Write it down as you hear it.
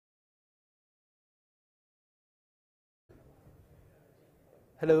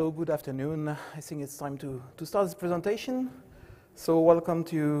Hello, good afternoon. I think it's time to start this presentation. So welcome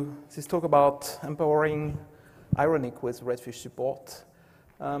to this talk about empowering Ironic with Redfish support.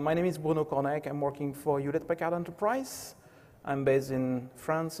 My name is Bruno Cornec. I'm working for Hewlett-Packard Enterprise. I'm based in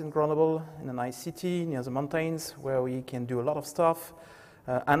France, in Grenoble, in a nice city near the mountains where we can do a lot of stuff.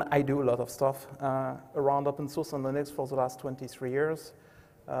 And I do a lot of stuff around open source and Linux for the last 23 years.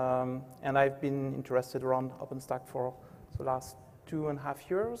 And I've been interested around OpenStack for the last 2.5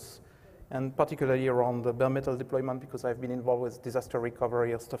 years, and particularly around the bare metal deployment because I've been involved with disaster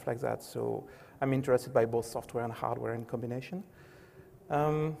recovery or stuff like that. So I'm interested by both software and hardware in combination.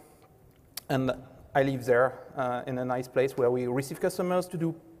 And I live there in a nice place where we receive customers to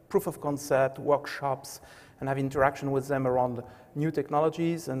do proof of concept, workshops, and have interaction with them around new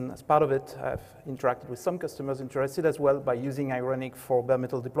technologies. And as part of it, I've interacted with some customers interested as well by using Ironic for bare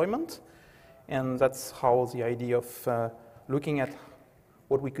metal deployment. And that's how the idea of looking at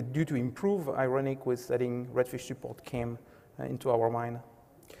what we could do to improve Ironic with adding Redfish support came into our mind.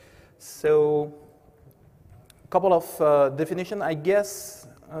 So a couple of definitions. I guess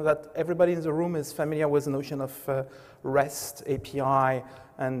that everybody in the room is familiar with the notion of REST API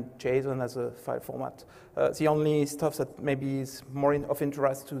and JSON as a file format. The only stuff that maybe is more of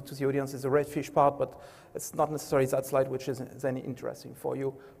interest to the audience is the Redfish part, but it's not necessarily that slide which is any interesting for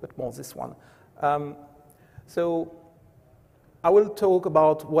you, but more this one. So I will talk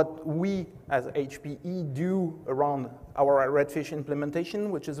about what we as HPE do around our Redfish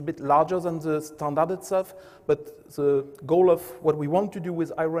implementation, which is a bit larger than the standard itself, but the goal of what we want to do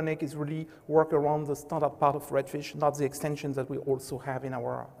with Ironic is really work around the standard part of Redfish, not the extensions that we also have in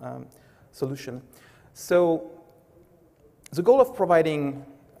our solution. So the goal of providing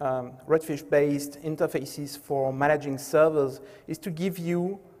Redfish-based interfaces for managing servers is to give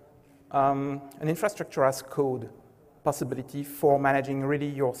you an infrastructure as code possibility for managing really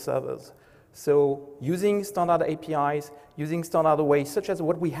your servers. So using standard APIs, using standard ways, such as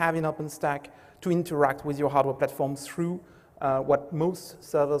what we have in OpenStack, to interact with your hardware platform through what most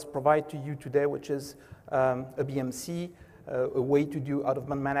servers provide to you today, which is a BMC, a way to do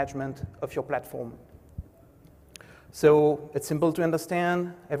out-of-band management of your platform. So it's simple to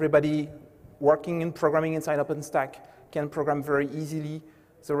understand. Everybody working in programming inside OpenStack can program very easily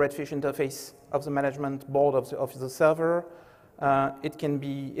the Redfish interface of the management board of the server.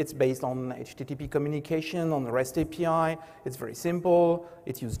 It's based on HTTP communication, on the REST API. It's very simple.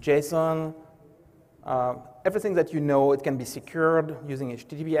 It uses JSON. Everything that you know, it can be secured using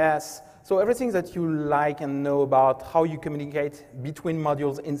HTTPS. So everything that you like and know about how you communicate between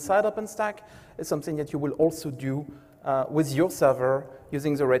modules inside OpenStack is something that you will also do with your server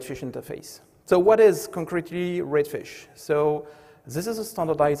using the Redfish interface. So what is concretely Redfish? So this is a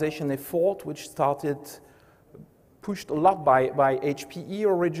standardization effort which started, pushed a lot by HPE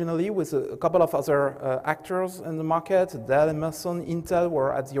originally with a couple of other actors in the market. Dell, Emerson, Intel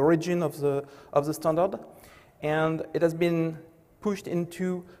were at the origin of the standard. And it has been pushed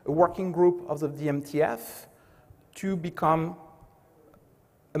into a working group of the DMTF to become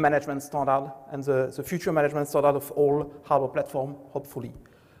a management standard and the future management standard of all hardware platforms, hopefully.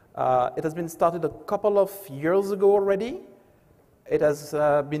 It has been started a couple of years ago already. It has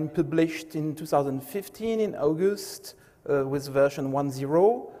been published in 2015 in August with version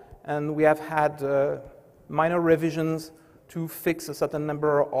 1.0, and we have had minor revisions to fix a certain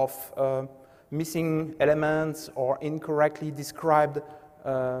number of missing elements or incorrectly described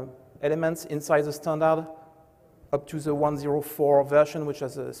elements inside the standard up to the 1.04 version, which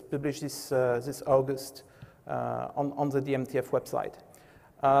was published this August on the DMTF website.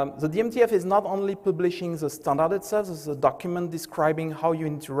 The DMTF is not only publishing the standard itself, it's a document describing how you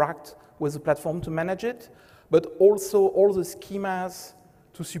interact with the platform to manage it, but also all the schemas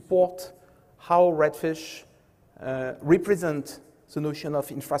to support how Redfish represent the notion of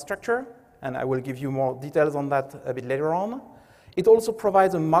infrastructure, and I will give you more details on that a bit later on. It also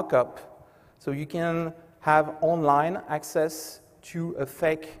provides a mock-up, so you can have online access to a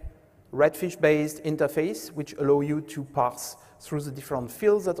fake Redfish-based interface, which allow you to parse through the different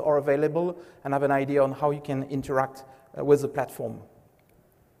fields that are available and have an idea on how you can interact with the platform.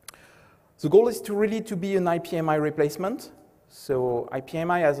 The goal is to really be an IPMI replacement. So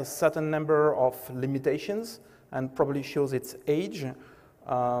IPMI has a certain number of limitations and probably shows its age.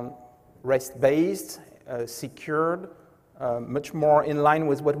 REST-based, secured, much more in line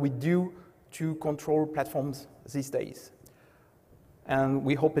with what we do to control platforms these days. And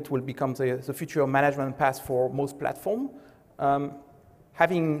we hope it will become the future management path for most platforms.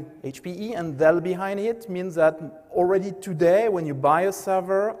 Having HPE and Dell behind it means that already today, when you buy a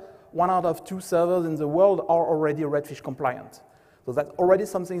server, 1 out of 2 servers in the world are already Redfish compliant. So that's already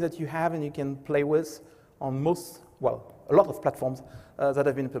something that you have and you can play with on most, well, a lot of platforms that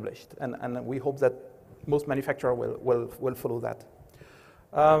have been published. And we hope that most manufacturers will follow that.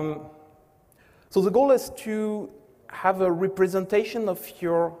 So the goal is to have a representation of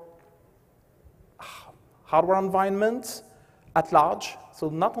your hardware environment at large. So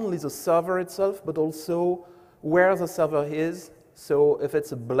not only the server itself, but also where the server is. So if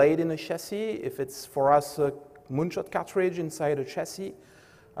it's a blade in a chassis, if it's for us a moonshot cartridge inside a chassis,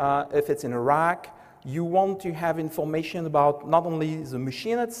 if it's in a rack, you want to have information about not only the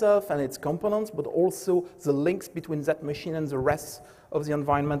machine itself and its components, but also the links between that machine and the rest of the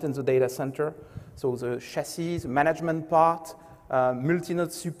environment in the data center. So the chassis, the management part,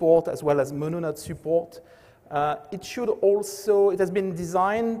 multi-node support, as well as mononode support. It has been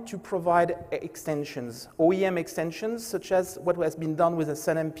designed to provide extensions, OEM extensions, such as what has been done with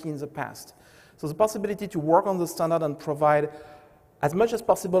SNMP in the past. So the possibility to work on the standard and provide as much as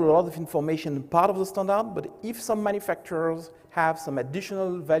possible a lot of information part of the standard, but if some manufacturers have some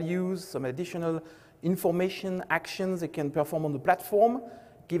additional values, some additional information, actions they can perform on the platform,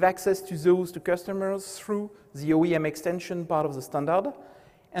 give access to those to customers through the OEM extension part of the standard,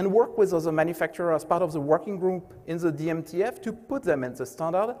 and work with other manufacturers as part of the working group in the DMTF to put them in the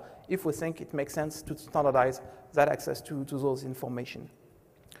standard if we think it makes sense to standardize that access to those information.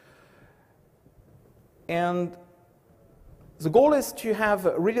 And the goal is to have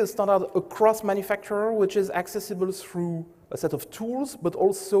really a standard across manufacturer, which is accessible through a set of tools, but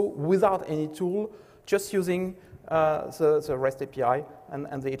also without any tool, just using the REST API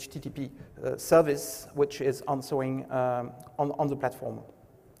and the HTTP service, which is answering on the platform.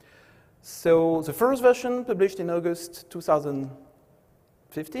 So the first version published in August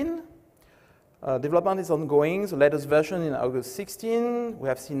 2015. Development is ongoing. The latest version in August 16. We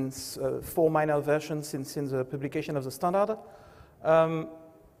have seen 4 minor versions since the publication of the standard.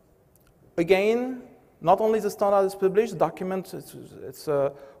 Again, not only the standard is published, the document, it's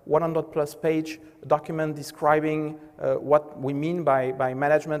a 100+ page document describing what we mean by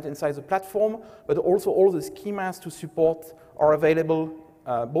management inside the platform, but also all the schemas to support are available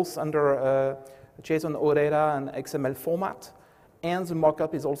both under JSON OData and XML format. And the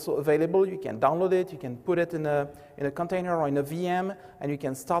mockup is also available. You can download it, you can put it in a container or in a VM, and you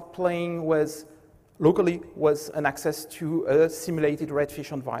can start playing with locally with an access to a simulated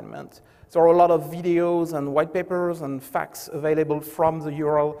Redfish environment. There are a lot of videos and white papers and facts available from the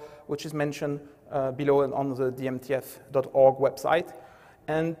URL, which is mentioned below on the dmtf.org website.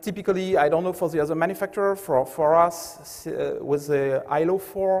 And typically, I don't know for the other manufacturer, for us, with the ILO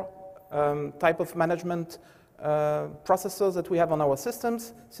 4 type of management processors that we have on our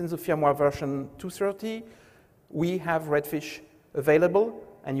systems, since the firmware version 230, we have Redfish available,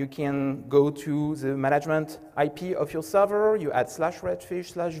 and you can go to the management IP of your server, you add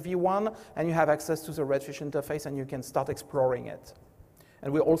 /redfish/v1, and you have access to the Redfish interface, and you can start exploring it.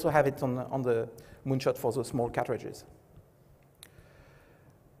 And we also have it on the moonshot for the small cartridges.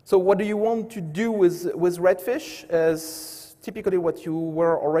 So what do you want to do with Redfish? Is typically what you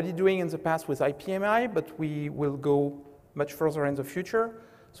were already doing in the past with IPMI, but we will go much further in the future.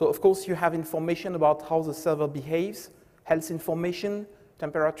 So of course you have information about how the server behaves, health information,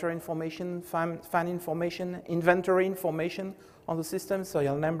 temperature information, fan information, inventory information on the system,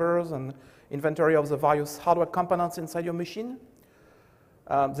 serial numbers and inventory of the various hardware components inside your machine.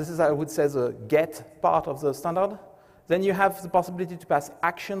 This is, I would say, the get part of the standard. Then you have the possibility to pass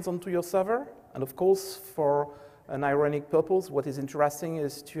actions onto your server. And of course, for an ironic purpose, what is interesting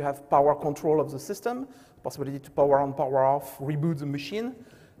is to have power control of the system, possibility to power on, power off, reboot the machine,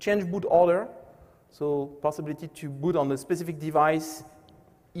 change boot order. So possibility to boot on a specific device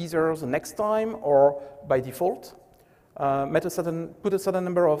either the next time or by default. Put a certain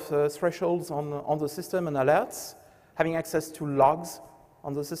number of thresholds on the system and alerts, having access to logs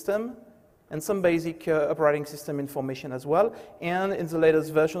on the system, and some basic operating system information as well. And in the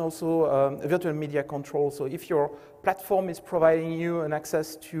latest version also virtual media control. So if your platform is providing you an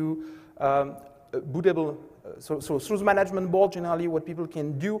access to bootable, so through the management board, generally what people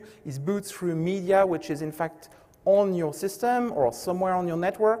can do is boot through media, which is in fact on your system or somewhere on your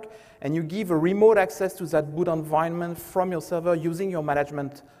network, and you give a remote access to that boot environment from your server using your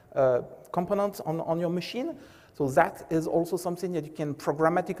management component on your machine. So that is also something that you can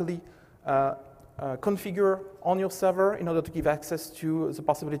programmatically configure on your server in order to give access to the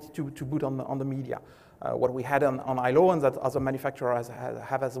possibility to boot on the media. What we had on ILO and that other manufacturers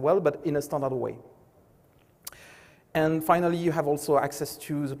have as well, but in a standard way. And finally, you have also access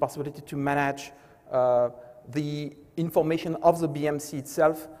to the possibility to manage the information of the BMC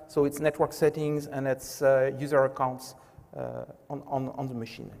itself, so its network settings and its user accounts on the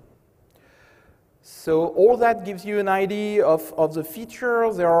machine. So all that gives you an idea of the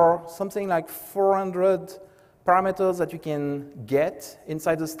feature. There are something like 400 parameters that you can get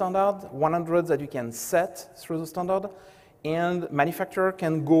inside the standard, 100 that you can set through the standard, and manufacturer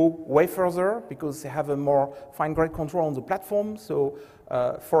can go way further because they have a more fine-grained control on the platform. So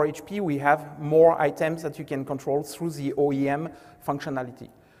for HP, we have more items that you can control through the OEM functionality.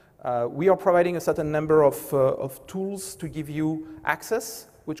 We are providing a certain number of tools to give you access,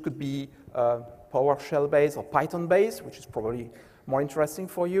 which could be PowerShell-based or Python-based, which is probably more interesting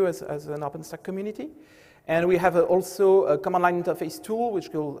for you as an OpenStack community. And we have also a command line interface tool,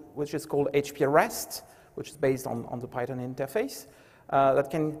 which is called HP REST, which is based on the Python interface, that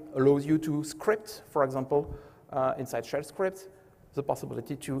can allow you to script, for example, inside shell script, the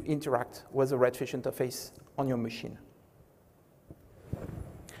possibility to interact with the Redfish interface on your machine.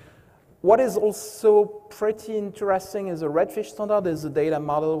 What is also pretty interesting is the Redfish standard is a data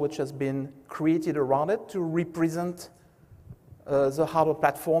model which has been created around it to represent the hardware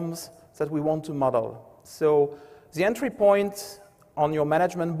platforms that we want to model. So the entry point on your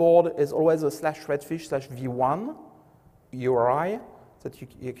management board is always a /redfish/v1 URI that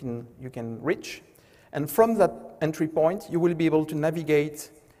you can reach. And from that entry point, you will be able to navigate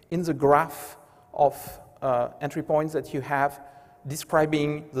in the graph of entry points that you have,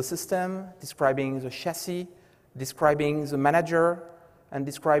 describing the system, describing the chassis, describing the manager, and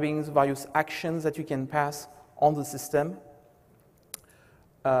describing the various actions that you can pass on the system,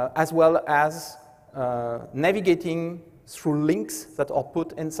 as well as navigating through links that are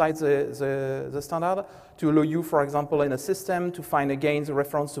put inside the standard to allow you, for example, in a system to find again the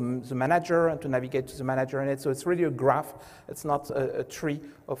reference to the manager and to navigate to the manager in it. So it's really a graph. It's not a tree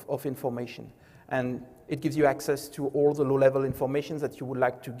of information. And it gives you access to all the low-level information that you would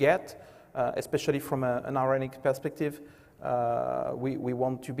like to get, especially from an ironic perspective. We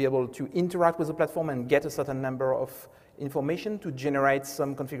want to be able to interact with the platform and get a certain number of information to generate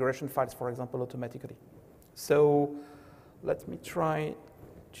some configuration files, for example, automatically. So let me try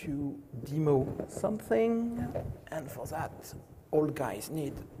to demo something. And for that, all guys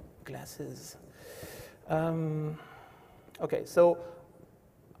need glasses. OK, so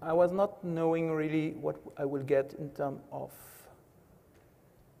I was not knowing really what I will get in terms of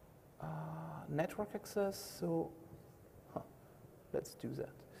network access. So let's do that.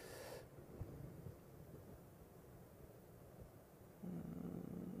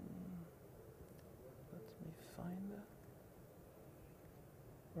 Let me find it.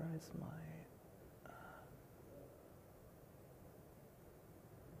 Where is my...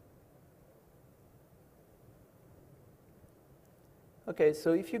 OK,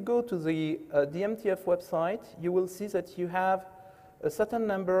 so if you go to the DMTF website, you will see that you have a certain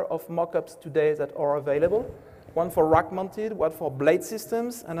number of mockups today that are available. One for rack-mounted, one for blade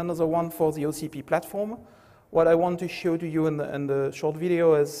systems, and another one for the OCP platform. What I want to show to you in the short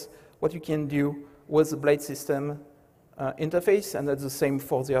video is what you can do with the blade system interface, and that's the same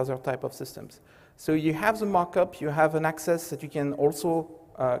for the other type of systems. So you have the mockup, you have an access that you can also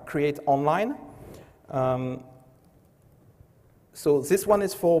create online. So this one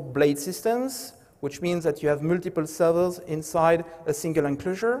is for blade systems, which means that you have multiple servers inside a single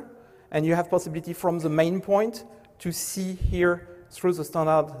enclosure, and you have possibility from the main point to see here through the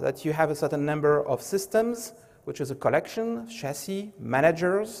standard that you have a certain number of systems, which is a collection, chassis,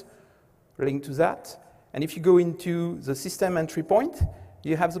 managers, linked to that. And if you go into the system entry point,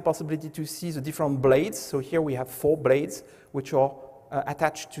 you have the possibility to see the different blades. So here we have 4 blades, which are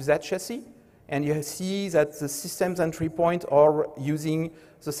attached to that chassis. And you see that the system's entry point are using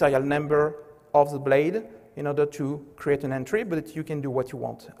the serial number of the blade in order to create an entry, but you can do what you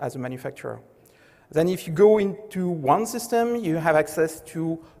want as a manufacturer. Then if you go into one system, you have access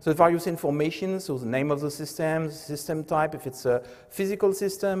to the various information, so the name of the system type, if it's a physical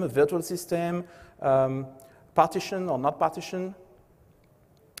system, a virtual system, partition or not partition.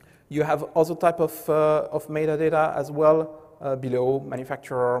 You have other type of metadata as well below,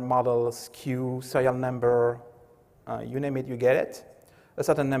 manufacturer, model, SKU, serial number, you name it, you get it. A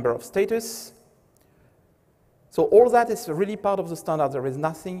certain number of status. So all that is really part of the standard. There is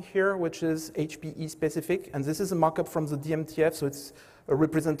nothing here which is HPE specific, and this is a markup from the DMTF, so it's a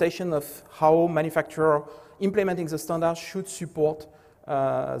representation of how manufacturer implementing the standard should support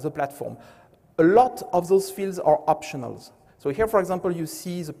the platform. A lot of those fields are optional. So here, for example, you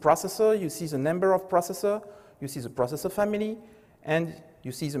see the processor, you see the number of processor, you see the processor family, and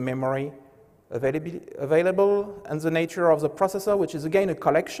you see the memory available, and the nature of the processor, which is again a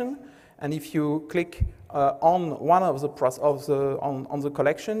collection. And if you click on one of the on the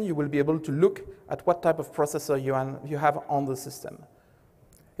collection, you will be able to look at what type of processor you have on the system.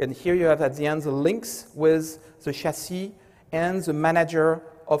 And here you have at the end the links with the chassis and the manager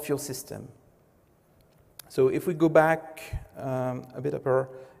of your system. So if we go back a bit upper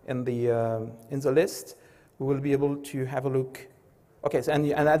in the list, we will be able to have a look. Okay, so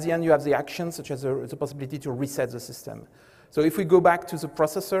and at the end you have the actions such as the possibility to reset the system. So if we go back to the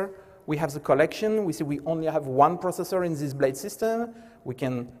processor, we have the collection. We see we only have one processor in this blade system. We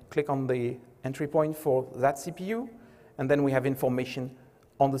can click on the entry point for that CPU, and then we have information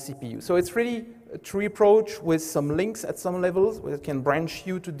on the CPU. So it's really a tree approach with some links at some levels where it can branch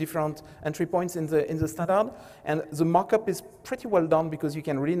you to different entry points in the standard. And the markup is pretty well done because you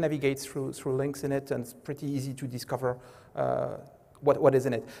can really navigate through links in it, and it's pretty easy to discover what is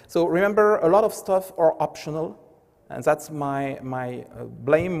in it. So remember, a lot of stuff are optional, and that's my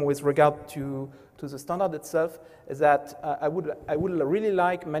blame with regard to the standard itself, is that I would really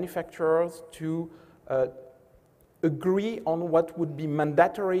like manufacturers to agree on what would be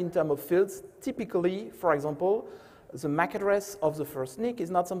mandatory in terms of fields. Typically, for example, the MAC address of the first NIC is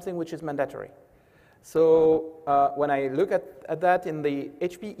not something which is mandatory. So when I look at that in the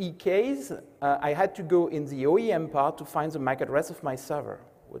HPE case, I had to go in the OEM part to find the MAC address of my server,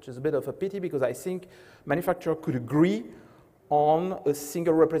 which is a bit of a pity because I think manufacturer could agree on a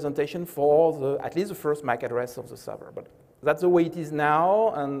single representation for at least the first MAC address of the server. But that's the way it is now,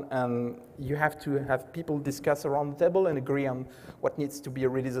 and you have to have people discuss around the table and agree on what needs to be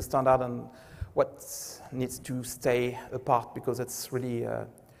really the standard and what needs to stay apart because it's really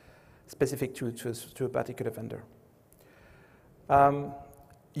specific to a particular vendor.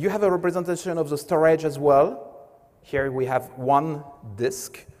 You have a representation of the storage as well. Here we have one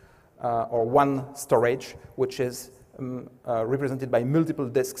disk or one storage, which is represented by multiple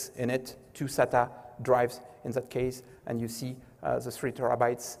disks in it, 2 SATA drives in that case, and you see the 3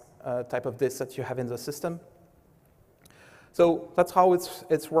 terabytes type of disk that you have in the system. So that's how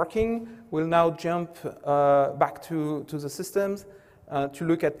it's working. We'll now jump back to the systems to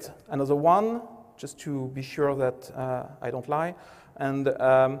look at another one, just to be sure that I don't lie. And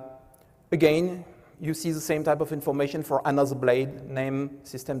again, you see the same type of information for another blade, name,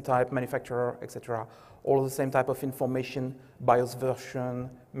 system type, manufacturer, etc. All the same type of information, BIOS version,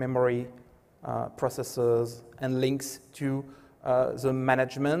 memory, processors, and links to the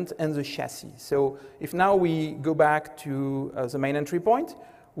management and the chassis. So if now we go back to the main entry point,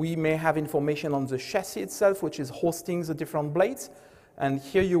 we may have information on the chassis itself, which is hosting the different blades. And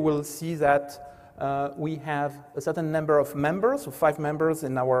here you will see that we have a certain number of members, so 5 members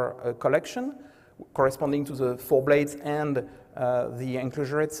in our collection, corresponding to the 4 blades and the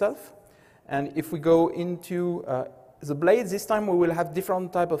enclosure itself. And if we go into the blades, this time we will have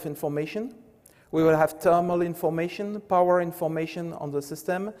different type of information. We will have thermal information, power information on the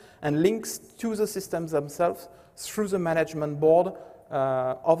system, and links to the systems themselves through the management board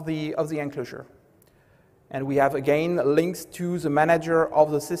of the enclosure. And we have, again, links to the manager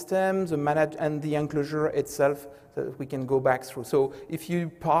of the system, and the enclosure itself that we can go back through. So if you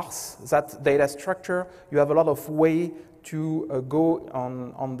parse that data structure, you have a lot of way to go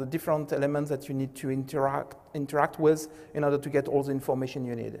on the different elements that you need to interact with in order to get all the information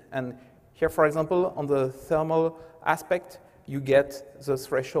you need. And here, for example, on the thermal aspect, you get the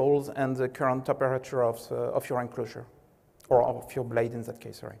thresholds and the current temperature of your enclosure, or of your blade in that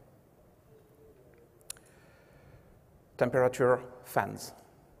case, sorry. Temperature fans.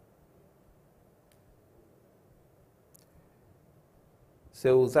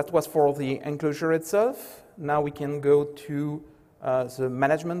 So that was for the enclosure itself. Now we can go to the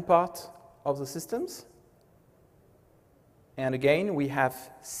management part of the systems. And again, we have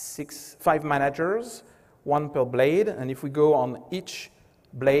 5 managers, 1 per blade. And if we go on each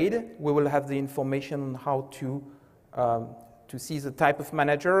blade, we will have the information on how to see the type of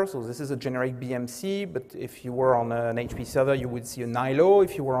manager. So this is a generic BMC, but if you were on an HP server, you would see a NILO.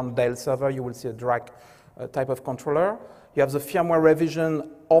 If you were on a Dell server, you will see a DRAC type of controller. You have the firmware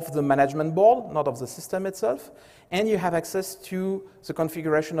revision of the management board, not of the system itself. And you have access to the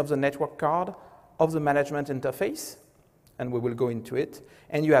configuration of the network card of the management interface. And we will go into it.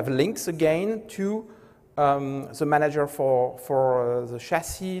 And you have links again to the manager for the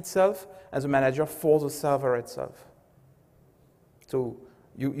chassis itself and the manager for the server itself. So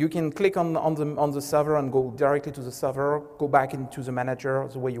you can click on the server and go directly to the server, go back into the manager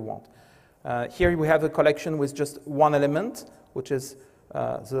the way you want. Here we have a collection with just one element, which is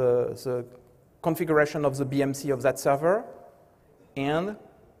the configuration of the BMC of that server. And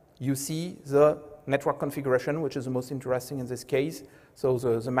you see the network configuration, which is the most interesting in this case, So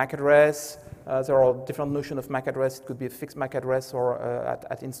the MAC address, there are different notions of MAC address. It could be a fixed MAC address or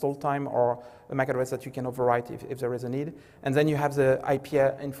at install time, or a MAC address that you can overwrite if there is a need. And then you have the IP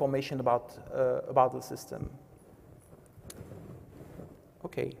information about the system.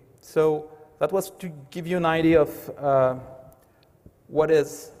 Okay, so that was to give you an idea of what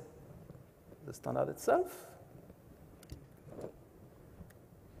is the standard itself.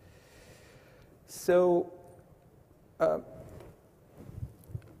 So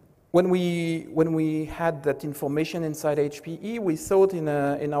when we had that information inside HPE, we thought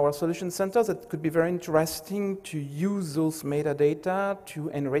in our solution center that it could be very interesting to use those metadata to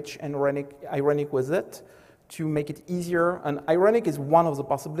enrich Ironic with it, to make it easier. And Ironic is one of the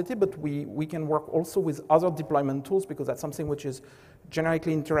possibilities, but we can work also with other deployment tools because that's something which is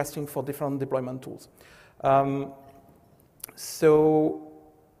generically interesting for different deployment tools. So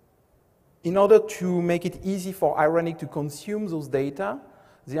in order to make it easy for Ironic to consume those data,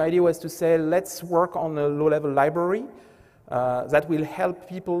 the idea was to say, let's work on a low-level library that will help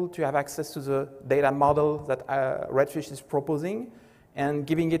people to have access to the data model that Redfish is proposing and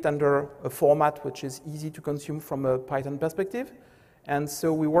giving it under a format which is easy to consume from a Python perspective. And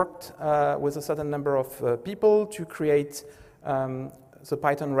so we worked with a certain number of people to create the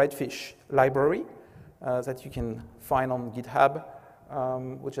Python Redfish library that you can find on GitHub,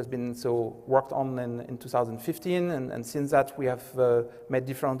 which has been worked on in 2015, and since that we have made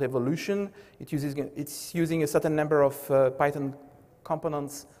different evolution. It's using a certain number of Python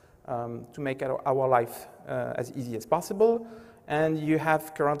components to make our life as easy as possible. And you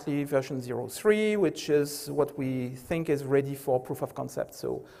have currently version 0.3, which is what we think is ready for proof of concept.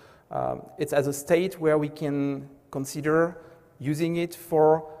 So it's as a state where we can consider using it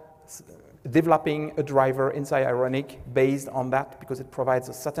for developing a driver inside Ironic based on that, because it provides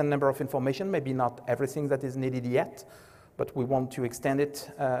a certain number of information, maybe not everything that is needed yet, but we want to extend it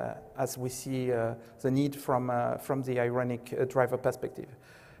as we see the need from the Ironic driver perspective.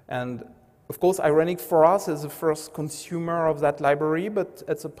 And of course, Ironic for us is the first consumer of that library, but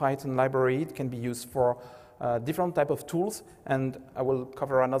it's a Python library. It can be used for different type of tools, and I will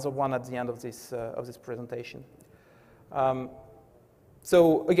cover another one at the end of this presentation.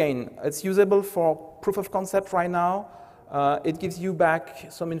 So again, it's usable for proof of concept right now. It gives you back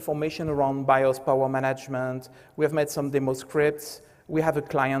some information around BIOS power management. We have made some demo scripts. We have a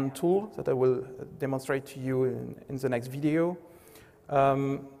client tool that I will demonstrate to you in the next video.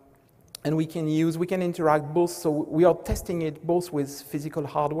 And we can interact both. So we are testing it both with physical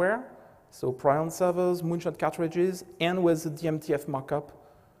hardware, so Prion servers, Moonshot cartridges, and with the DMTF markup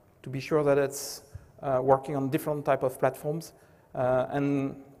to be sure that it's working on different type of platforms.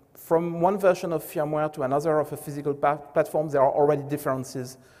 And from one version of firmware to another of a physical platform, there are already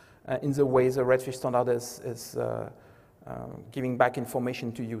differences in the way the Redfish standard is giving back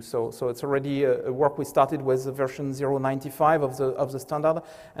information to you. So it's already a work we started with the version 0.95 of the standard,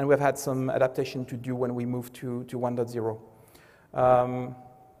 and we've had some adaptation to do when we moved to 1.0.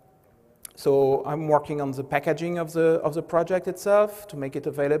 So I'm working on the packaging of the project itself to make it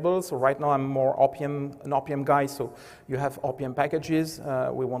available. So right now I'm more an RPM guy, so you have RPM packages.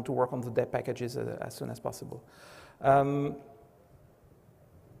 We want to work on the dev packages as soon as possible.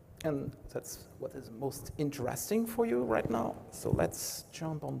 And that's what is most interesting for you right now. So let's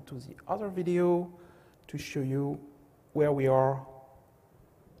jump onto the other video to show you where we are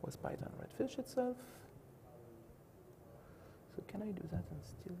with Python Redfish itself. So can I do that and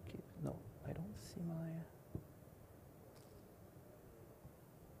still keep? No, I don't see my.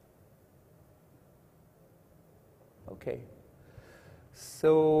 Okay.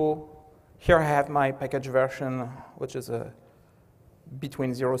 So here I have my package version, which is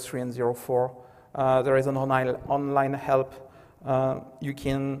between 0.3 and 0.4. There is an online help. You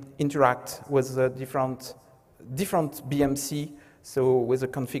can interact with the different BMC, so with a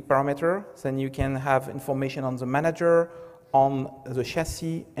config parameter. Then you can have information on the manager, on the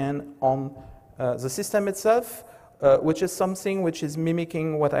chassis, and on the system itself, which is something which is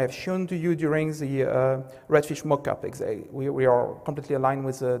mimicking what I have shown to you during the Redfish mockup. We are completely aligned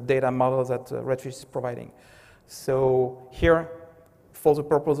with the data model that Redfish is providing. So here, for the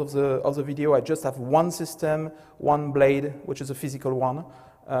purpose of the video, I just have one system, one blade, which is a physical one,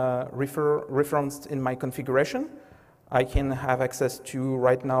 referenced in my configuration. I can have access to,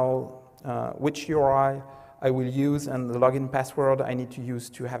 right now, which URI I will use and the login password I need to use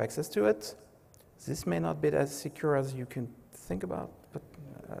to have access to it. This may not be as secure as you can think about, but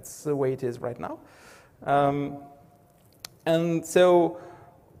that's the way it is right now. And so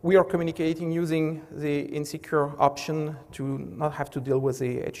we are communicating using the insecure option to not have to deal with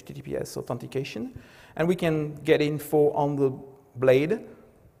the HTTPS authentication. And we can get info on the blade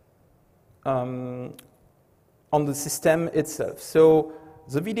on the system itself. So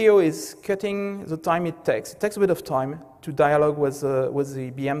the video is cutting the time it takes. It takes a bit of time to dialogue with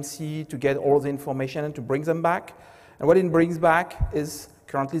the BMC to get all the information and to bring them back. And what it brings back is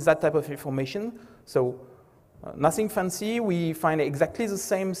currently that type of information. So nothing fancy. We find exactly the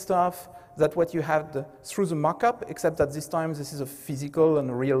same stuff that what you had through the mockup, except that this time this is a physical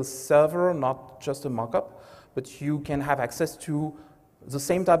and real server, not just a mockup. But you can have access to the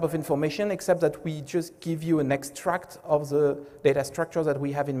same type of information, except that we just give you an extract of the data structure that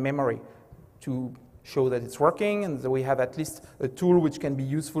we have in memory to show that it's working, and that we have at least a tool which can be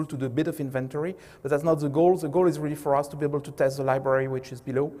useful to do a bit of inventory. But that's not the goal. The goal is really for us to be able to test the library which is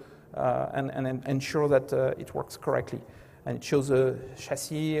below and ensure that it works correctly. And it shows a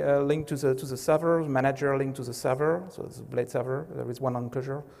chassis link to the server, manager link to the server, so it's a blade server. There is one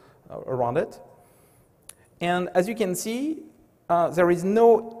enclosure around it. And as you can see, there is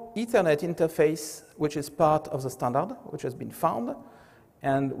no Ethernet interface which is part of the standard, which has been found.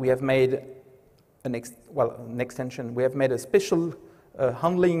 And we have made an extension. We have made a special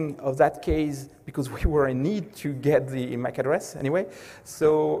handling of that case because we were in need to get the MAC address anyway.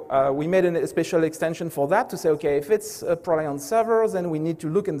 So we made a special extension for that to say, okay, if it's probably on servers, then we need to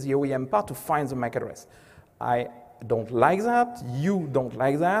look in the OEM part to find the MAC address. I don't like that. You don't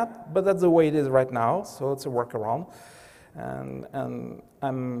like that. But that's the way it is right now. So it's a workaround. And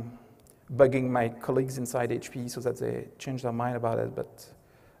I'm bugging my colleagues inside HP so that they change their mind about it, but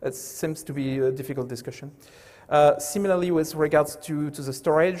it seems to be a difficult discussion. Similarly, with regards to the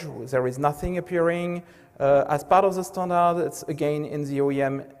storage, there is nothing appearing. As part of the standard, it's again in the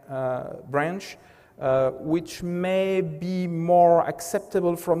OEM branch, which may be more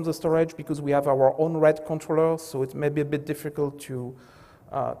acceptable from the storage because we have our own RED controller, so it may be a bit difficult to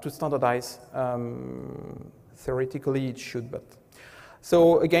standardize. Theoretically, it should, but.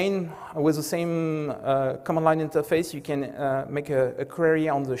 So again, with the same command line interface, you can make a query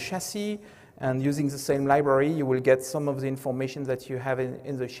on the chassis, and using the same library, you will get some of the information that you have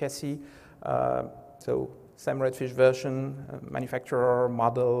in the chassis. So same Redfish version, manufacturer,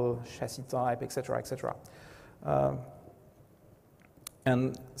 model, chassis type, etc., etc.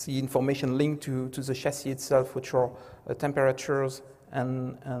 And the information linked to the chassis itself, which are temperatures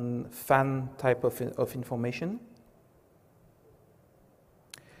and fan type of information.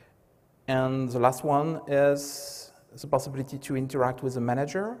 And the last one is the possibility to interact with the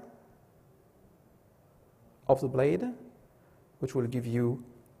manager of the blade, which will give you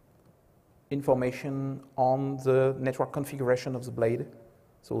information on the network configuration of the blade.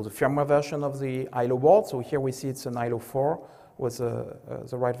 So the firmware version of the ILO board. So here we see it's an ILO 4 with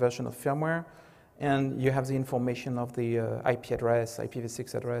the right version of firmware. And you have the information of the IP address,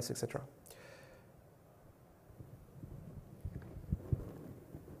 IPv6 address, etc.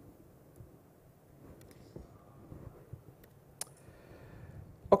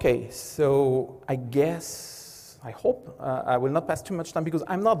 Okay, so I hope I will not pass too much time because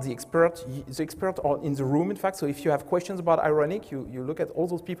I'm not the expert. The experts are in the room, in fact. So if you have questions about Ironic, you look at all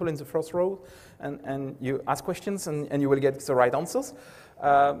those people in the first row and you ask questions and you will get the right answers.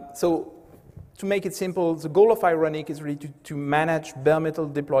 So to make it simple, the goal of Ironic is really to manage bare metal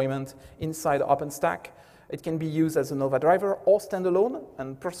deployment inside OpenStack. It can be used as a Nova driver or standalone.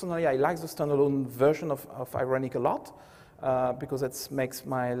 And personally, I like the standalone version of Ironic a lot. Because it makes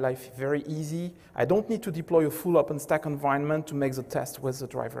my life very easy. I don't need to deploy a full OpenStack environment to make the test with the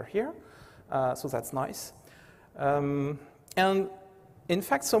driver here. So that's nice. And in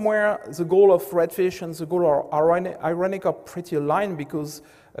fact, somewhere, the goal of Redfish and the goal of Ironic are pretty aligned because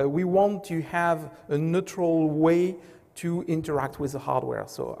we want to have a neutral way to interact with the hardware.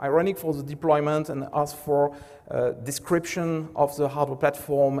 So Ironic for the deployment and us for description of the hardware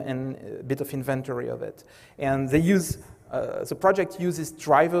platform and a bit of inventory of it. And they use the project uses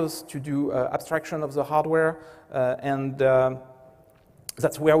drivers to do abstraction of the hardware, and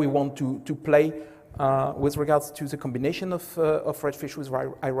that's where we want to play with regards to the combination of Redfish with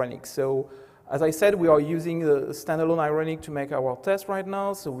Ironic. So, as I said, we are using a standalone Ironic to make our test right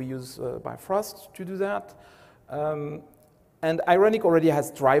now, so we use Bifrost to do that. And Ironic already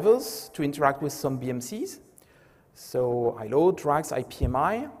has drivers to interact with some BMCs. So ILO, Drax,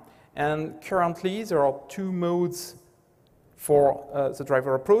 IPMI, and currently there are two modes for the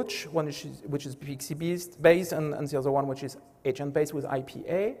driver approach, one which is PXE-based and the other one which is agent-based with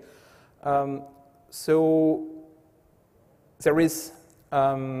IPA. So there is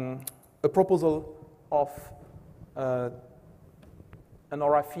a proposal of an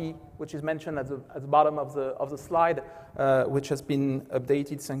RFE, which is mentioned at the bottom of the slide, which has been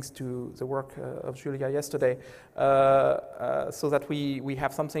updated thanks to the work of Julia yesterday, so that we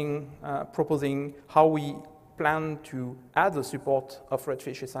have something proposing how we plan to add the support of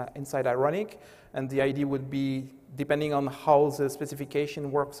Redfish inside Ironic. And the idea would be, depending on how the specification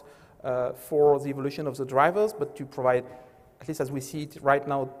works for the evolution of the drivers, but to provide, at least as we see it right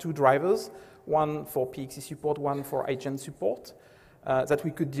now, 2 drivers, one for PXE support, one for agent support, that we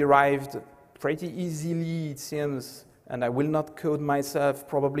could derive pretty easily, it seems, and I will not code myself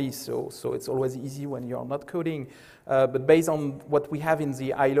probably, so it's always easy when you're not coding, but based on what we have in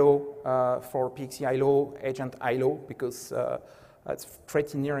the ILO for PXE ILO, agent ILO, because it's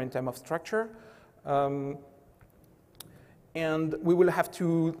pretty near in terms of structure. And we will have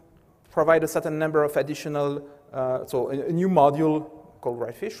to provide a certain number of additional, so a new module called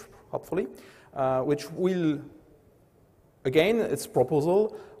Redfish, hopefully, which will, again, it's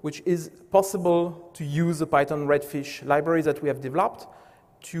proposal, which is possible to use the Python Redfish library that we have developed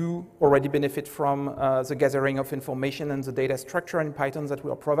to already benefit from the gathering of information and the data structure in Python that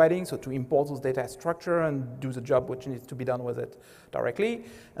we are providing, so to import those data structure and do the job which needs to be done with it directly.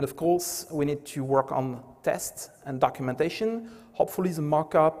 And of course, we need to work on tests and documentation. Hopefully the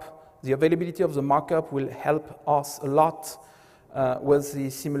markup, the availability of the markup will help us a lot with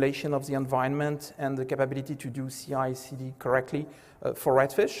the simulation of the environment and the capability to do CI/CD correctly for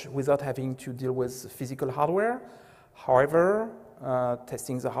Redfish without having to deal with physical hardware. However,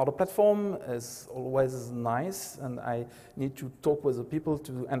 testing the hardware platform is always nice, and I need to talk with the people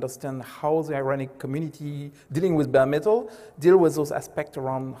to understand how the Ironic community dealing with bare metal deal with those aspects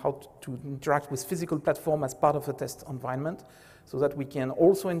around how to interact with physical platform as part of a test environment, so that we can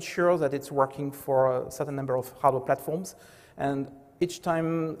also ensure that it's working for a certain number of hardware platforms. And each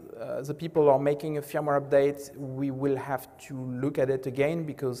time the people are making a firmware update, we will have to look at it again,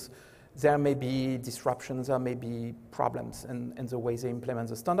 because there may be disruptions, there may be problems in the way they implement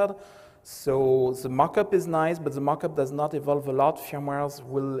the standard. So the markup is nice, but the markup does not evolve a lot. Firmwares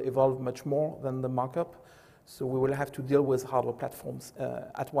will evolve much more than the markup. So we will have to deal with hardware platforms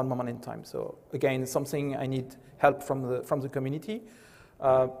at one moment in time. So again, something I need help from the community.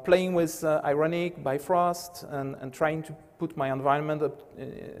 Playing with Ironic, Bifrost, and trying to put my environment up,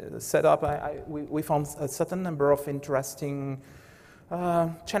 set up, we found a certain number of interesting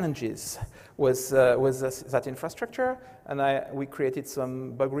challenges with that infrastructure, and we created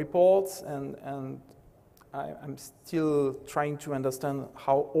some bug reports, and I'm still trying to understand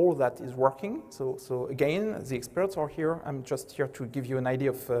how all that is working. So again, the experts are here. I'm just here to give you an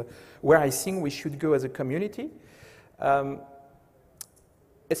idea of where I think we should go as a community.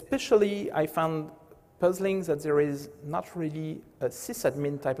 Especially, I found puzzling that there is not really a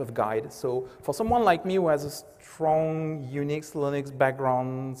sysadmin type of guide. So for someone like me who has a strong Unix, Linux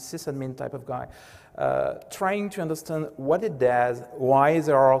background, sysadmin type of guy, trying to understand what it does, why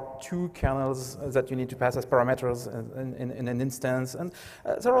there are 2 kernels that you need to pass as parameters in an instance, and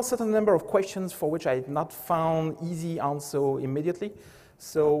there are a certain number of questions for which I had not found easy answer immediately.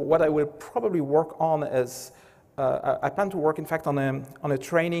 So what I will probably work on is I plan to work, in fact, on a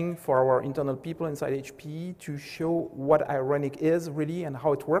training for our internal people inside HPE to show what Ironic is really and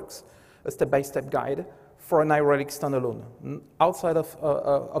how it works, a step-by-step guide for an Ironic standalone, outside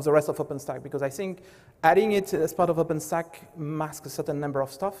of the rest of OpenStack, because I think adding it as part of OpenStack masks a certain number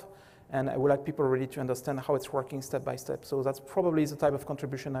of stuff, and I would like people really to understand how it's working step by step. So that's probably the type of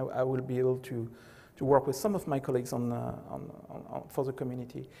contribution I will be able to work with some of my colleagues on for the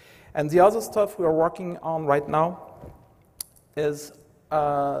community. And the other stuff we are working on right now is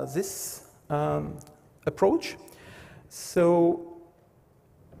this approach. So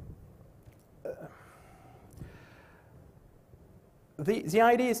the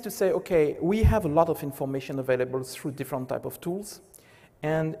idea is to say, okay, we have a lot of information available through different type of tools,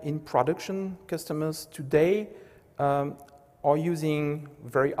 and in production, customers today are using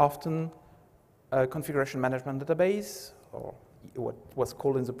very often a configuration management database, or what was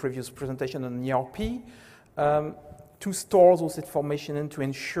called in the previous presentation an ERP, to store those information and to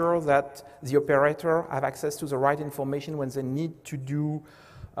ensure that the operator have access to the right information when they need to do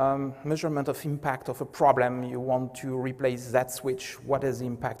measurement of impact of a problem. You want to replace that switch, what is the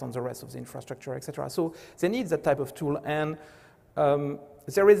impact on the rest of the infrastructure, etc. So they need that type of tool, and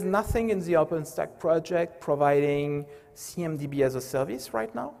there is nothing in the OpenStack project providing CMDB as a service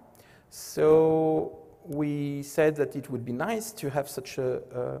right now. So we said that it would be nice to have such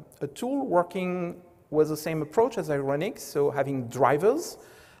a tool working with the same approach as Ironic, so having drivers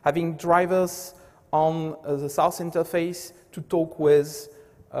on the source interface to talk with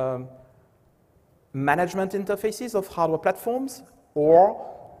management interfaces of hardware platforms, or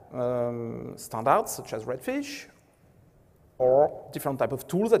standards such as Redfish, or different type of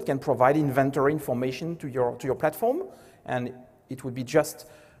tools that can provide inventory information to your platform. And it would be just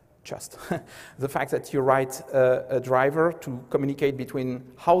the fact that you write a driver to communicate between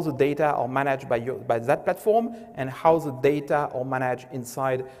how the data are managed by that platform and how the data are managed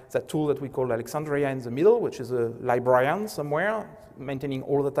inside that tool that we call Alexandria in the middle, which is a librarian somewhere, maintaining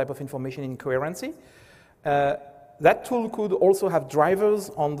all the type of information in coherency. That tool could also have drivers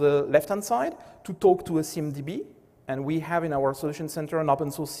on the left-hand side to talk to a CMDB. And we have in our solution center an open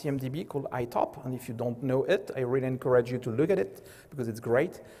source CMDB called ITOP. And if you don't know it, I really encourage you to look at it because it's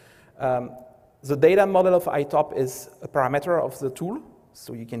great. The data model of ITOP is a parameter of the tool,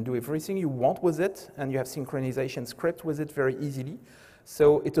 so you can do everything you want with it, and you have synchronization script with it very easily.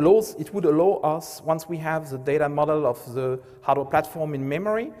 So it would allow us, once we have the data model of the hardware platform in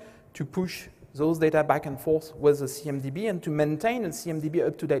memory, to push those data back and forth with the CMDB and to maintain the CMDB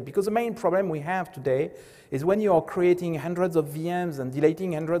up to date. Because the main problem we have today is when you are creating hundreds of VMs and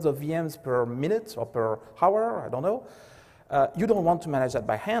deleting hundreds of VMs per minute or per hour, I don't know, you don't want to manage that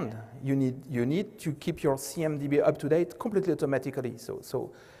by hand. You need to keep your CMDB up to date completely automatically.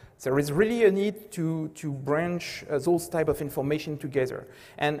 So there is really a need to branch those type of information together.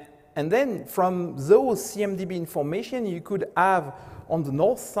 And then from those CMDB information, you could have on the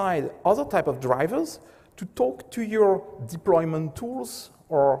north side other type of drivers to talk to your deployment tools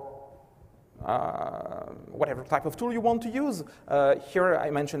or whatever type of tool you want to use. Here I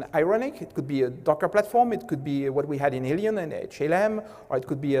mentioned Ironic. It could be a Docker platform. It could be what we had in Alien and HLM, or it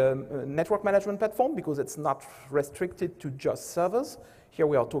could be a network management platform because it's not restricted to just servers. Here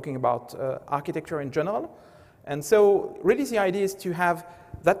we are talking about architecture in general. And so really the idea is to have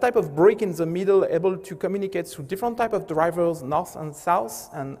that type of brick in the middle able to communicate through different type of drivers, north and south,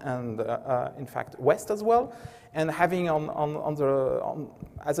 and in fact west as well, and having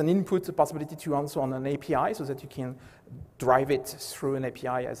as an input the possibility to answer on an API so that you can drive it through an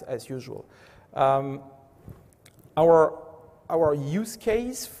API as usual. Our use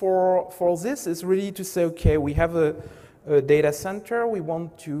case for this is really to say, okay, we have a data center, we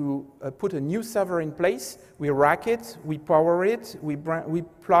want to put a new server in place, we rack it, we power it, we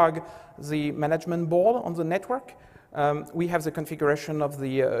plug the management board on the network, we have the configuration of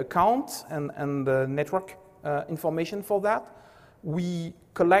the account and the network information for that. We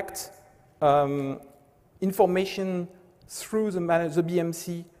collect information through the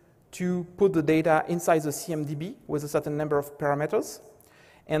BMC to put the data inside the CMDB with a certain number of parameters.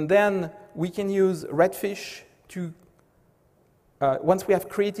 And then we can use Redfish to once we have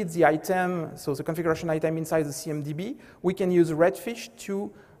created the item, so the configuration item inside the CMDB, we can use Redfish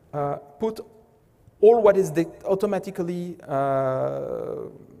to put all what is automatically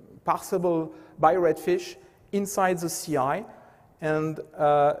parsable by Redfish inside the CI, and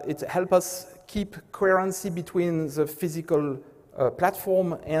it helps us keep coherency between the physical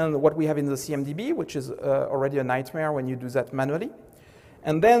platform and what we have in the CMDB, which is already a nightmare when you do that manually.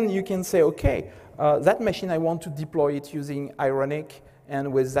 And then you can say, okay, that machine, I want to deploy it using Ironic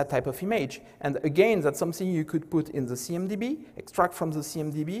and with that type of image. And again, that's something you could put in the CMDB, extract from the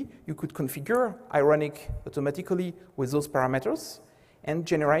CMDB. You could configure Ironic automatically with those parameters and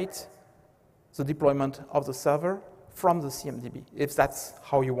generate the deployment of the server from the CMDB, if that's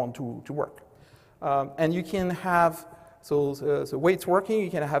how you want to work. And you can have, so the way it's working,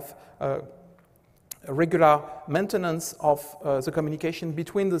 you can have a regular maintenance of the communication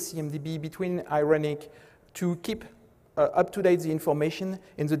between the CMDB, between Ironic, to keep up to date the information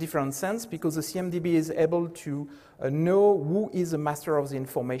in the different sense, because the CMDB is able to know who is the master of the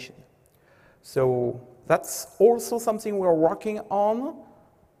information. So that's also something we're working on,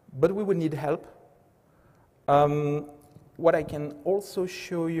 but we would need help. What I can also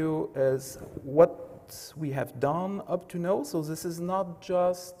show you is what we have done up to now. So this is not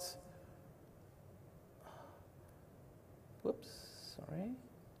just, whoops, sorry.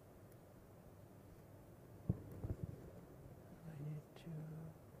 I need to,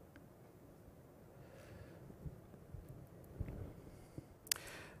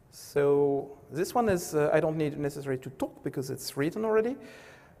 so this one is, I don't need necessarily to talk because it's written already.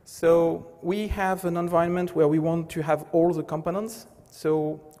 So we have an environment where we want to have all the components.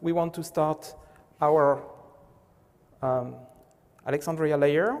 So we want to start our Alexandria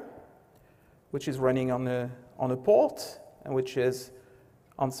layer, which is running on a port, and which is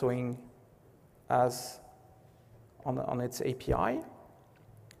answering as on its API.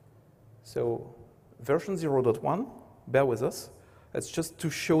 So version 0.1, bear with us. It's just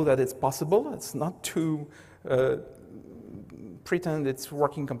to show that it's possible. It's not to pretend it's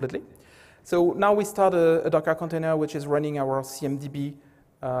working completely. So now we start a Docker container which is running our CMDB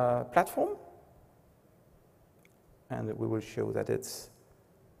platform. And we will show that it's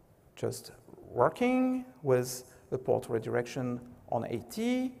just working with the port redirection on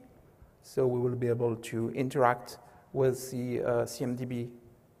 80. So we will be able to interact with the CMDB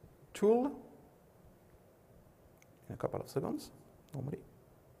tool in a couple of seconds, normally.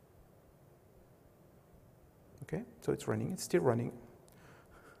 Okay, so it's running, it's still running.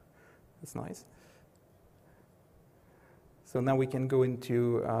 That's nice. So now we can go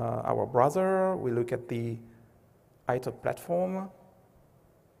into our browser, we look at the ITOP platform,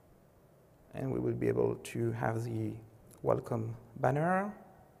 and we will be able to have the welcome banner.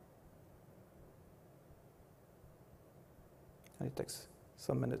 And it takes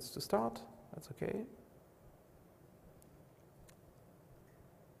some minutes to start, that's okay.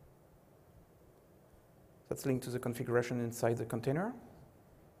 That's linked to the configuration inside the container.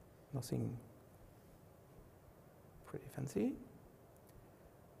 Nothing pretty fancy.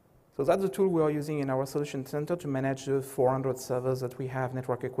 So that's the tool we are using in our solution center to manage the 400 servers that we have,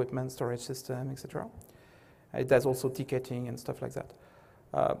 network equipment, storage system, etc. It does also ticketing and stuff like that.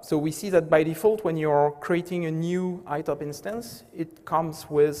 So we see that by default, when you're creating a new ITOP instance, it comes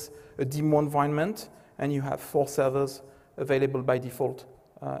with a demo environment, and you have 4 servers available by default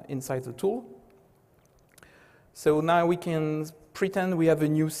inside the tool. So now we can pretend we have a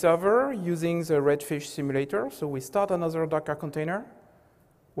new server using the Redfish simulator. So we start another Docker container,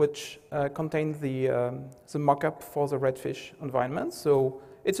 which contains the mockup for the Redfish environment. So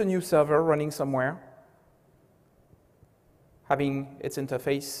it's a new server running somewhere, having its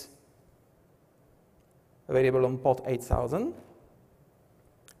interface available on port 8000.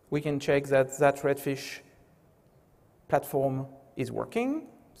 We can check that that Redfish platform is working.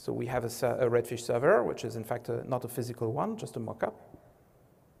 So we have a Redfish server, which is in fact not a physical one, just a mockup.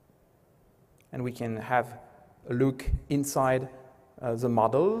 And we can have a look inside the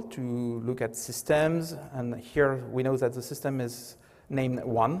model to look at systems. And here we know that the system is named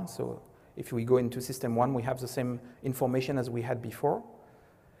 1. So if we go into system 1, we have the same information as we had before.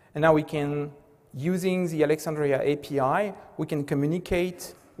 And now we can, using the Alexandria API, we can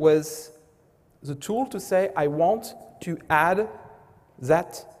communicate with the tool to say, I want to add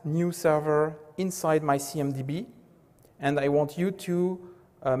that new server inside my CMDB, and I want you to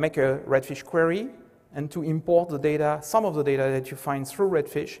make a Redfish query and to import the data, some of the data that you find through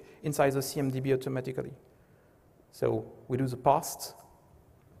Redfish inside the CMDB automatically. So we do the post,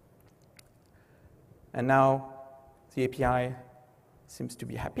 and now the API seems to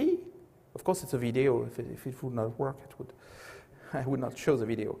be happy. Of course, it's a video. If it would not work, I would not show the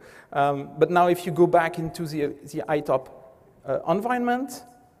video. But now if you go back into the ITOP environment,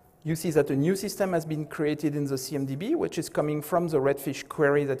 you see that a new system has been created in the CMDB, which is coming from the Redfish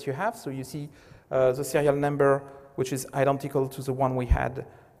query that you have. So you see the serial number, which is identical to the one we had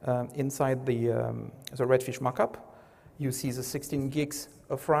inside the Redfish mockup. You see the 16 gigs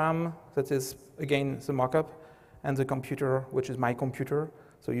of RAM, that is, again, the mockup, and the computer, which is my computer.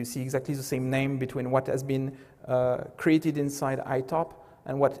 So you see exactly the same name between what has been created inside ITOP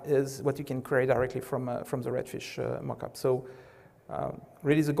and what you can create directly from the Redfish mockup. So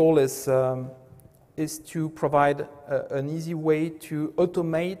really the goal is to provide an easy way to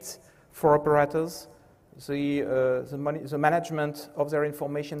automate for operators the management of their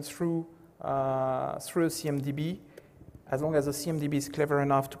information through CMDB, as long as the CMDB is clever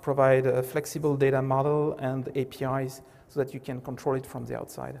enough to provide a flexible data model and APIs so that you can control it from the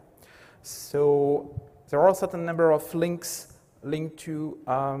outside. So there are a certain number of links linked to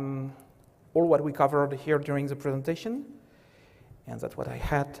all what we covered here during the presentation. And that's what I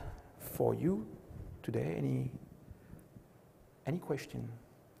had for you today. Any question?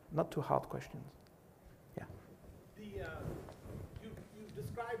 Not too hard questions. Yeah. You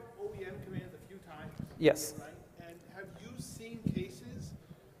described OEM commands a few times. Yes. Right? And have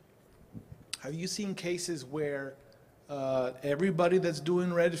you seen cases where everybody that's doing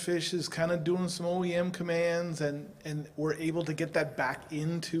Redfish is kind of doing some OEM commands, and we're able to get that back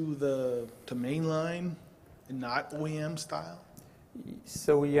into the mainline and not OEM style?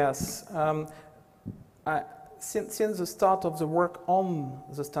 So yes, since the start of the work on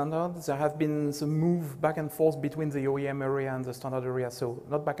the standard, there have been some move back and forth between the OEM area and the standard area. So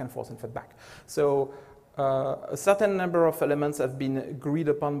not back and forth, in fact, back. So a certain number of elements have been agreed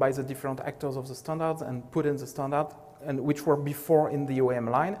upon by the different actors of the standards and put in the standard, and which were before in the OEM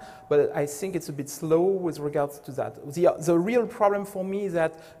line. But I think it's a bit slow with regards to that. The real problem for me is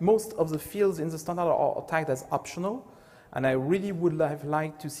that most of the fields in the standard are tagged as optional. And I really would have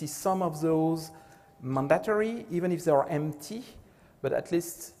liked to see some of those mandatory, even if they are empty, but at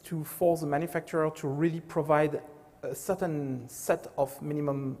least to force the manufacturer to really provide a certain set of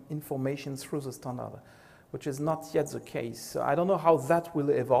minimum information through the standard, which is not yet the case. So I don't know how that will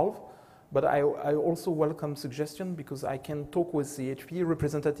evolve, but I also welcome suggestion because I can talk with the HPE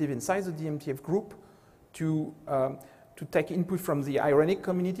representative inside the DMTF group to take input from the ironic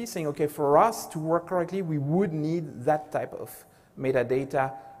community saying, okay, for us to work correctly, we would need that type of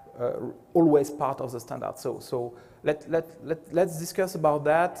metadata always part of the standard. So let's discuss about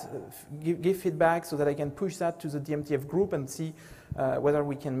that, give feedback so that I can push that to the DMTF group and see whether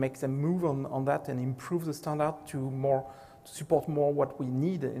we can make them move on that and improve the standard to support more what we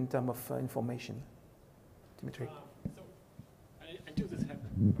need in terms of information. Dimitri.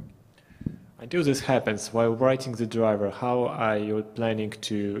 Until this happens, while writing the driver, how are you planning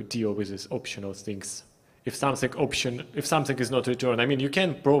to deal with these optional things? If something is not returned, I mean, you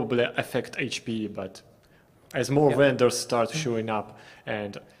can probably affect HPE, but as more vendors start showing up,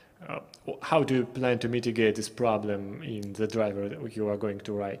 and how do you plan to mitigate this problem in the driver that you are going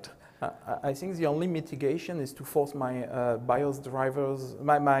to write? I think the only mitigation is to force my BIOS drivers,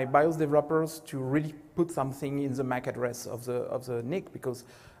 my BIOS developers to really put something in the MAC address of the NIC, because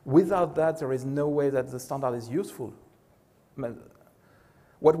without that, there is no way that the standard is useful.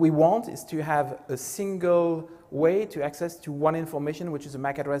 What we want is to have a single way to access to one information, which is the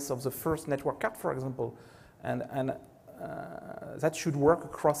MAC address of the first network card, for example. And that should work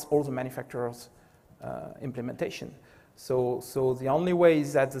across all the manufacturers' implementation. So the only way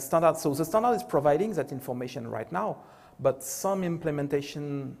is that the standard is providing that information right now, but some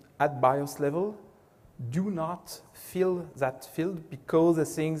implementation at BIOS level do not fill that field because they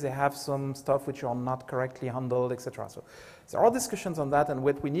think they have some stuff which are not correctly handled, etc. So there are discussions on that, and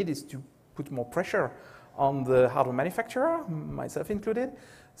what we need is to put more pressure on the hardware manufacturer, myself included,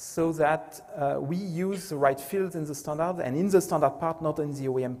 so that we use the right fields in the standard, and in the standard part, not in the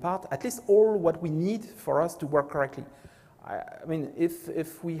OEM part, at least all what we need for us to work correctly. I mean,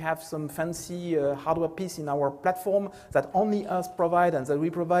 if we have some fancy hardware piece in our platform that only us provide and that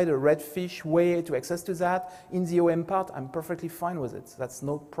we provide a Redfish way to access to that in the OEM part, I'm perfectly fine with it. That's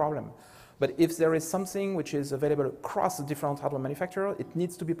no problem. But if there is something which is available across the different hardware manufacturers, it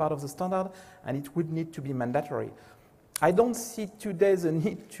needs to be part of the standard and it would need to be mandatory. I don't see today the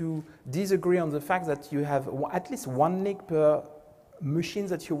need to disagree on the fact that you have at least one NIC per machine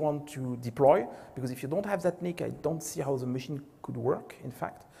that you want to deploy, because if you don't have that NIC, I don't see how the machine could work, in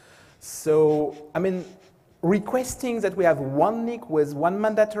fact. So, I mean, requesting that we have one NIC with one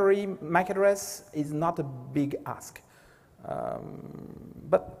mandatory MAC address is not a big ask.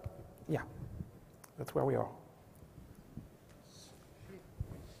 But, yeah, that's where we are.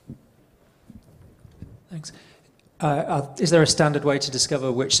 Thanks. Is there a standard way to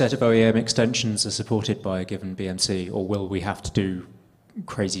discover which set of OEM extensions are supported by a given BMC, or will we have to do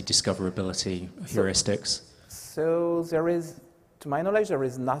crazy discoverability heuristics? So there is, to my knowledge, there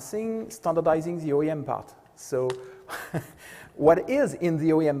is nothing standardizing the OEM part. So what is in the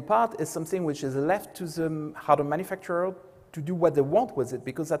OEM part is something which is left to the hardware manufacturer to do what they want with it,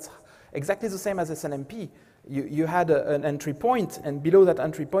 because that's exactly the same as SNMP. You had an entry point, and below that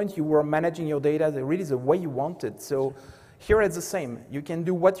entry point, you were managing your data really the way you wanted. So here it's the same. You can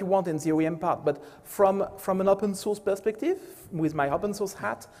do what you want in the OEM part, but from an open source perspective, with my open source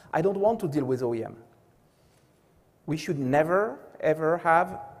hat, I don't want to deal with OEM. We should never, ever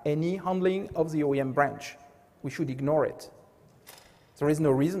have any handling of the OEM branch. We should ignore it. There is no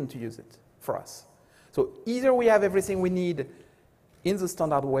reason to use it for us. So either we have everything we need in the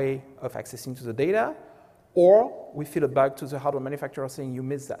standard way of accessing to the data, or we fill a bug to the hardware manufacturer saying you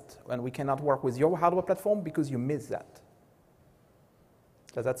missed that, and we cannot work with your hardware platform because you missed that.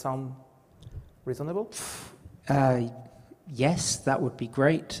 Does that sound reasonable? Yes, that would be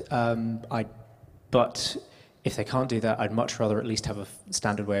great. But if they can't do that, I'd much rather at least have a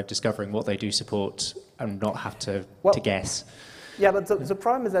standard way of discovering what they do support and not have to guess. Yeah, but the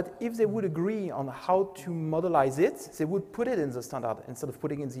problem is that if they would agree on how to modelize it, they would put it in the standard instead of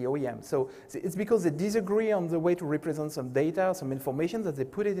putting it in the OEM. So it's because they disagree on the way to represent some data, some information, that they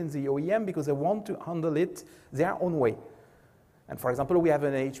put it in the OEM because they want to handle it their own way. And for example, we have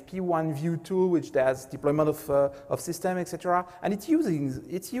an HP One View tool which does deployment of system, etc. And it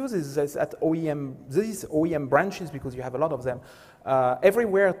uses this at OEM, these OEM branches, because you have a lot of them,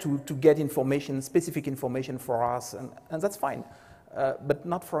 everywhere to get information, specific information for us, and that's fine. But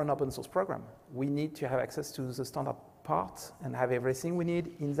not for an open source program. We need to have access to the standard part and have everything we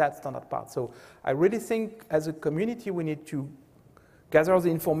need in that standard part. So I really think as a community we need to gather the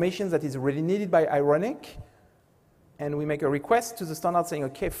information that is really needed by Ironic, and we make a request to the standard saying,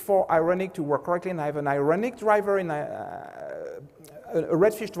 okay, for Ironic to work correctly, and I have an Ironic driver in a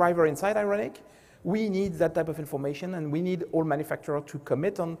Redfish driver inside Ironic, we need that type of information, and we need all manufacturers to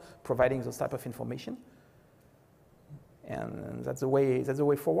commit on providing those type of information. And that's the way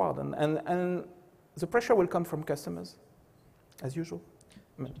forward. And the pressure will come from customers, as usual.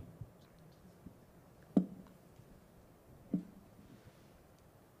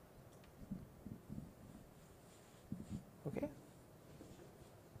 Okay.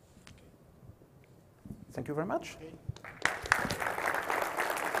 Thank you very much. Okay.